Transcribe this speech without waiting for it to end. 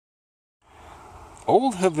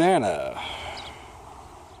Old Havana.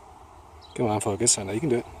 Come on, focus. I know you can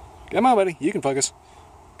do it. Come on, buddy. You can focus.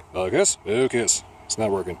 Focus. Focus. It's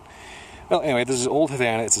not working. Well, anyway, this is Old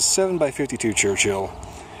Havana. It's a 7x52 Churchill.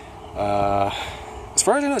 As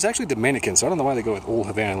far as I know, it's actually Dominican, so I don't know why they go with Old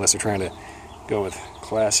Havana unless they're trying to go with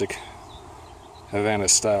classic Havana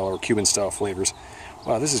style or Cuban style flavors.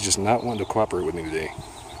 Wow, this is just not wanting to cooperate with me today.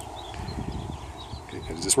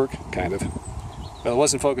 Okay, does this work? Kind of. Well, it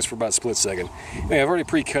wasn't focused for about a split second. Anyway, I've already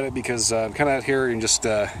pre-cut it because I'm kind of out here in just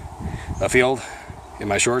a field in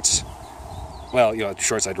my shorts. Well, you know,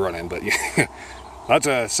 shorts I'd run in, but yeah. Not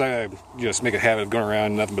to say I just make a habit of going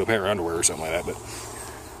around in nothing but a pair of underwear or something like that, but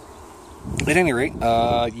at any rate,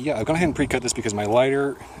 yeah, I've gone ahead and pre-cut this because my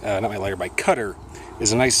lighter, my cutter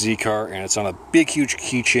is a nice Cigar, and it's on a big, huge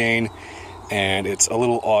keychain, and it's a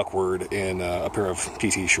little awkward in a pair of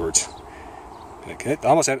PT shorts. Okay,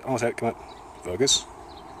 almost had it, come on, focus.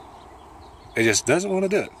 It just doesn't want to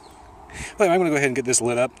do it. Well, I'm going to go ahead and get this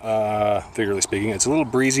lit up, figuratively speaking. It's a little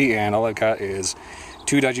breezy, and all I've got is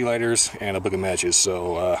 2 dodgy lighters and a book of matches,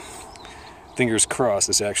 so fingers crossed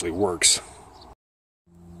this actually works.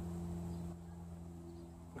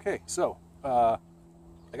 Okay, so I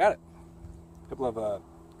got it. A couple of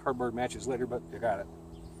cardboard matches later, but I got it.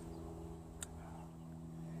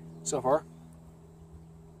 So far,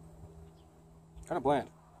 kind of bland.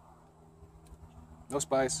 No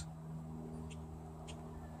spice.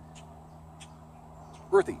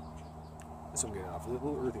 Earthy. That's what I'm getting off, a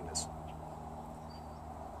little earthiness.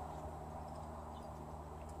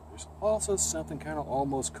 There's also something kind of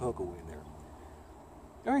almost cocoa in there.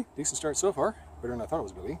 Anyway, decent start so far. Better than I thought it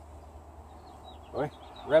was going to be. Boy,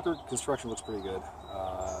 wrapper construction looks pretty good.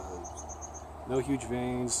 No huge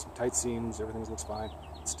veins, tight seams, everything looks fine.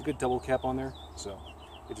 It's a good double cap on there, so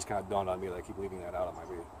it just kind of dawned on me that I keep leaving that out of my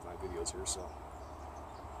videos here. So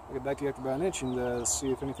I'll get back to you after about an inch and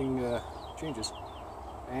see if anything changes.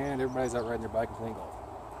 And everybody's out riding their bike and playing golf.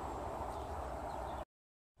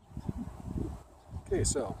 Okay,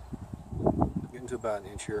 so getting to about an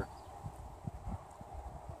inch here.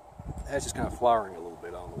 That's just kind of flowering a little bit.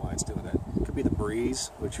 I don't know why it's doing that. Could be the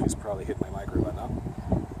breeze, which is probably hitting my mic right about now.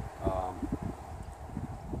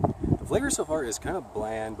 The flavor so far is kind of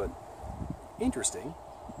bland, but interesting.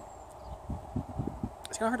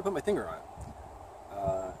 It's kind of hard to put my finger on it.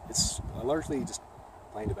 It's largely just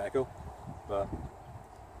plain tobacco, but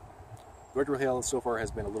Red Hill so far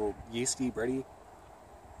has been a little yeasty, bready,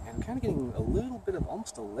 and I'm kind of getting a little bit of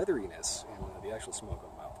almost a leatheriness in the actual smoke of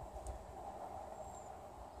the mouth.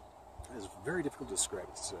 It's very difficult to describe.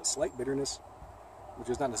 It's a slight bitterness, which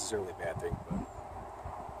is not necessarily a bad thing, but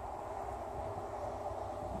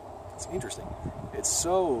it's interesting. It's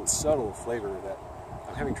so subtle flavor that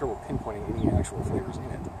I'm having trouble pinpointing any actual flavors in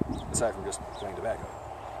it, aside from just plain tobacco.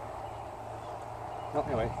 Well,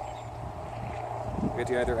 anyway, I'll get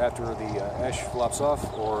to you either after the ash flops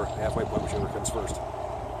off or the halfway point, whichever comes first.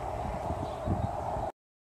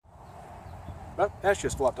 Well, ash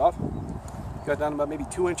just flopped off. Got down about maybe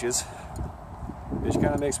 2 inches, which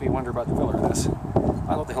kind of makes me wonder about the filler of this. I don't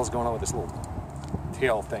know what the hell's going on with this little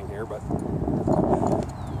tail thing here, but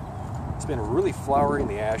it's been really flowery in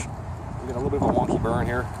the ash. I'm getting a little bit of a wonky burn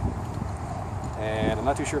here, and I'm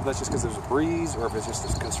not too sure if that's just because there's a breeze or if it's just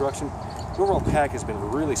this construction. The overall pack has been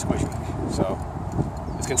really squishy, so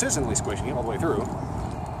it's consistently squishy all the way through.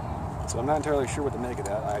 So I'm not entirely sure what to make of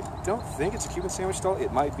that. I don't think it's a Cuban sandwich style.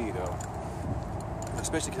 It might be though,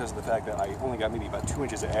 especially because of the fact that I only got maybe about 2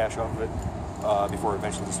 inches of ash off of it before it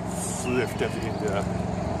eventually just flipped everything into,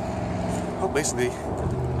 well, basically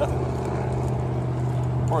nothing,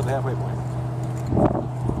 or the halfway point.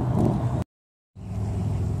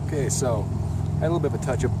 Okay, so I had a little bit of a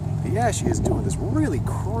touch up. The ash is doing this really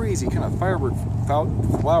crazy kind of firework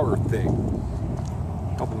flower thing.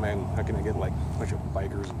 Hoping, man, how can I get like a bunch of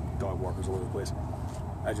bikers and dog walkers all over the place?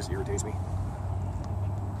 That just irritates me.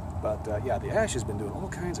 But yeah, the ash has been doing all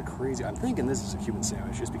kinds of crazy. I'm thinking this is a Cuban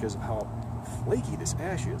sandwich just because of how flaky this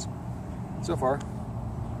ash is. So far,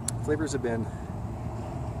 flavors have been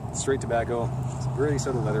straight tobacco, very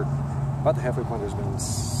subtle leather. About the halfway point, there's been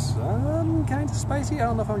some kind of spicy. I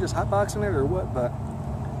don't know if I'm just hotboxing it or what, but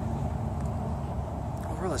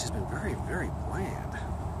overall, it's just been very, very bland.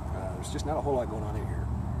 There's just not a whole lot going on in here.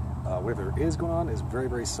 Whatever there is going on is very,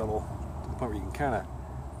 very subtle to the point where you can kind of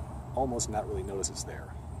almost not really notice it's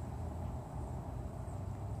there.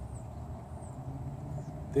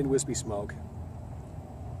 Thin, wispy smoke.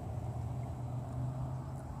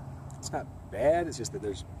 It's not bad, it's just that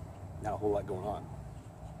there's not a whole lot going on.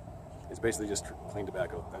 It's basically just plain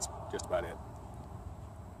tobacco. That's just about it.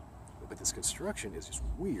 But this construction is just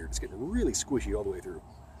weird. It's getting really squishy all the way through.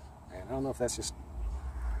 And I don't know if that's just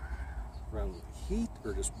around heat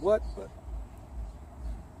or just what, but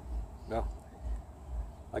no.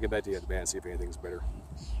 I'll get back to you at the band and see if anything's better.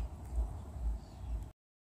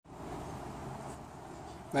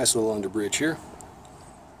 Nice little underbridge here.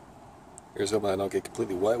 Here's hoping I don't get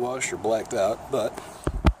completely whitewashed or blacked out, but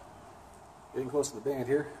getting close to the band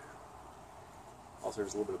here. Also,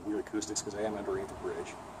 there's a little bit of weird acoustics because I am underneath the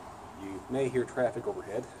bridge. You may hear traffic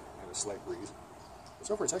overhead and a slight breeze. But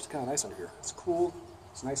so far, it's actually kind of nice under here. It's cool.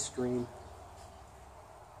 It's a nice stream.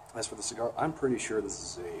 As for the cigar, I'm pretty sure this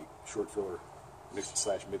is a short filler, mixed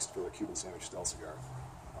filler Cuban sandwich style cigar.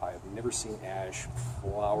 I have never seen ash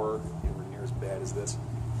flower anywhere near as bad as this,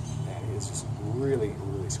 and it's just really,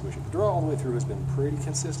 really squishy. The draw all the way through has been pretty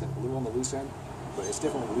consistent, a little on the loose end, but it's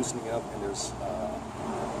definitely loosening up, and there's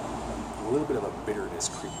a little bit of a bitterness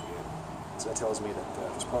creeping in. So that tells me that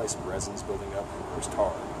there's probably some resins building up, and there's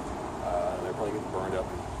tar. They're probably getting burned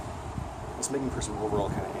up, and it's making for some overall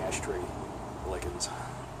kind of ashtray lichens.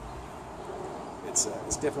 It's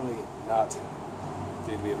definitely not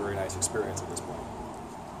going to be a very nice experience at this point.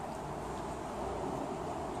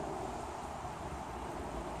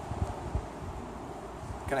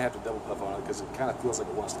 Kind of have to double puff on it because it kind of feels like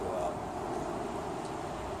it wants to go out.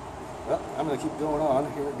 Well, I'm going to keep going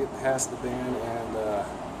on here, get past the band, and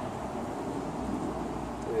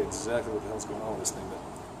tell you exactly what the hell's going on with this thing. But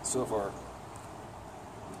so far,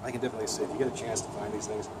 I can definitely say if you get a chance to find these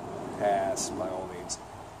things, pass by all means.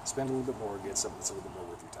 Spend a little bit more, get something that's a little bit more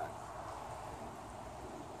worth your time.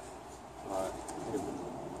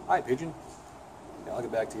 Hi, Pigeon. Yeah, I'll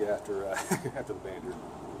get back to you after after the band here.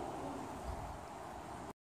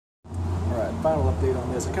 Alright, final update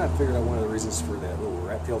on this. I kind of figured out one of the reasons for that little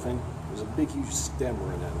rat tail thing. There's a big, huge stem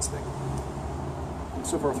running down this thing. And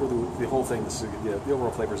so far through the whole thing, the overall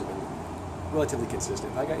flavors have been relatively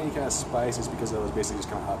consistent. If I got any kind of spice, it's because I was basically just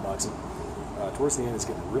kind of hotboxing. Towards the end, it's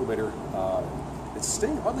getting real bitter. It's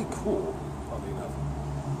staying oddly cool, oddly enough.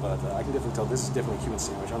 But I can definitely tell this is definitely a Cuban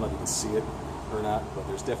sandwich. I don't know if you can see it or not, but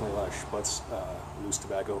there's definitely a lot of schmutz, loose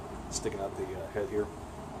tobacco sticking out the head here.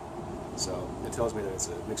 So it tells me that it's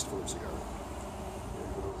a mixed filler cigar.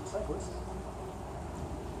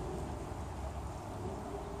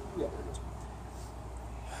 Yeah, there it goes.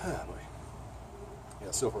 Ah, boy.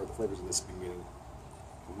 Yeah, so far the flavors of this have been getting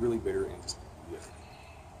really bitter and just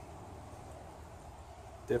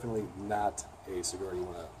definitely not a cigar you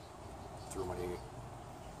want to throw money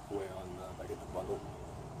away on back at the bundle.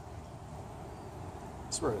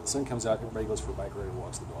 I swear, the sun comes out, everybody goes for a bike ride and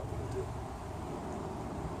walks the dog with it too.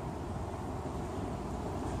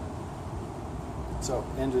 So,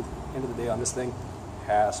 end of the day on this thing,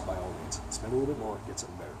 pass by all means. Spend a little bit more, get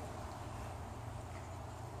something better.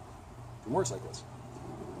 For more cyclists.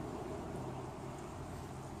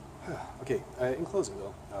 Okay, in closing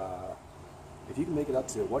though, if you can make it up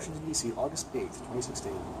to Washington, D.C., August 8th,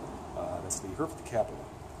 2016, that's the Herf the Capital.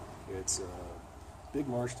 It's a big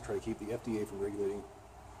march to try to keep the FDA from regulating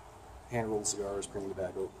hand-rolled cigars, premium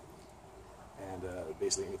tobacco, and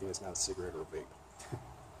basically anything that's not a cigarette or a vape.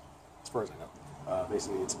 As far as I know.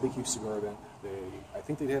 Basically, it's a big, huge cigar event. I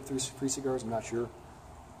think they'd have 3 free cigars, I'm not sure.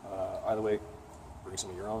 Either way, bring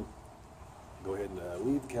some of your own. Go ahead and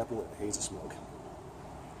leave the Capitol in a haze of smoke.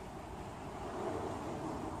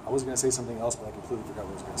 I was going to say something else, but I completely forgot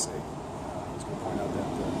what I was going to say. I was going to point out that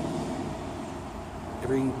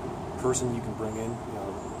every person you can bring in,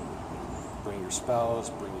 bring your spouse,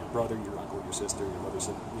 bring your brother, your uncle, your sister, your mother's,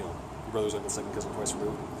 your brother's uncle, second cousin, twice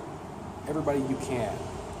removed. Everybody you can.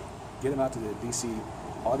 Get them out to the DC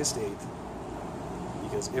August 8th,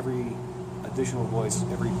 because every additional voice,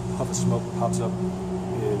 every puff of smoke that pops up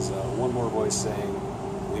is one more voice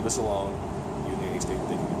saying, leave us alone, you in the state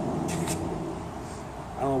thinking.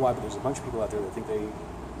 I don't know why, but there's a bunch of people out there that think they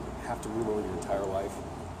have to rule over your entire life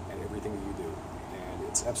and everything that you do. And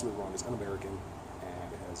it's absolutely wrong. It's un-American,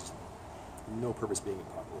 and it has no purpose being in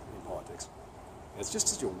politics. And it's just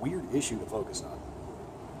such a weird issue to focus on.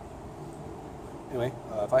 Anyway,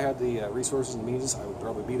 if I had the resources and means, I would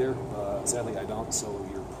probably be there. Sadly, I don't, so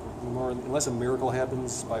unless a miracle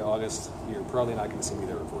happens by August, you're probably not going to see me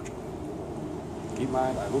there, unfortunately. Keep in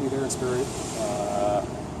mind, I will be there in spirit,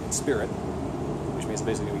 which means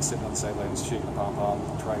basically going to be sitting on the sidelines, shaking a pom-pom,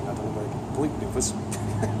 trying not to look like a complete doofus.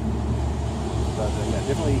 But yeah,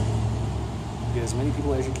 definitely get as many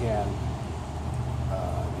people as you can,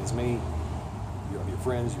 get as many, your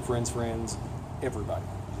friends' friends, everybody.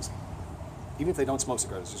 Even if they don't smoke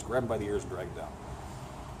cigars, just grab them by the ears and drag them down.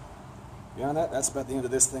 Beyond that, that's about the end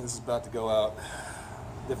of this thing. This is about to go out.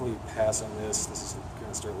 Definitely pass on this. This is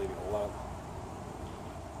going to start leaving a lot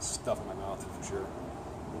of stuff in my mouth for sure.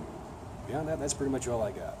 Beyond that, that's pretty much all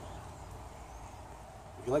I got.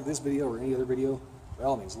 If you like this video or any other video, by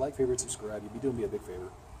all means, like, favorite, subscribe. You'd be doing me a big favor.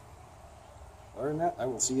 Other than that, I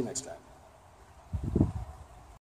will see you next time.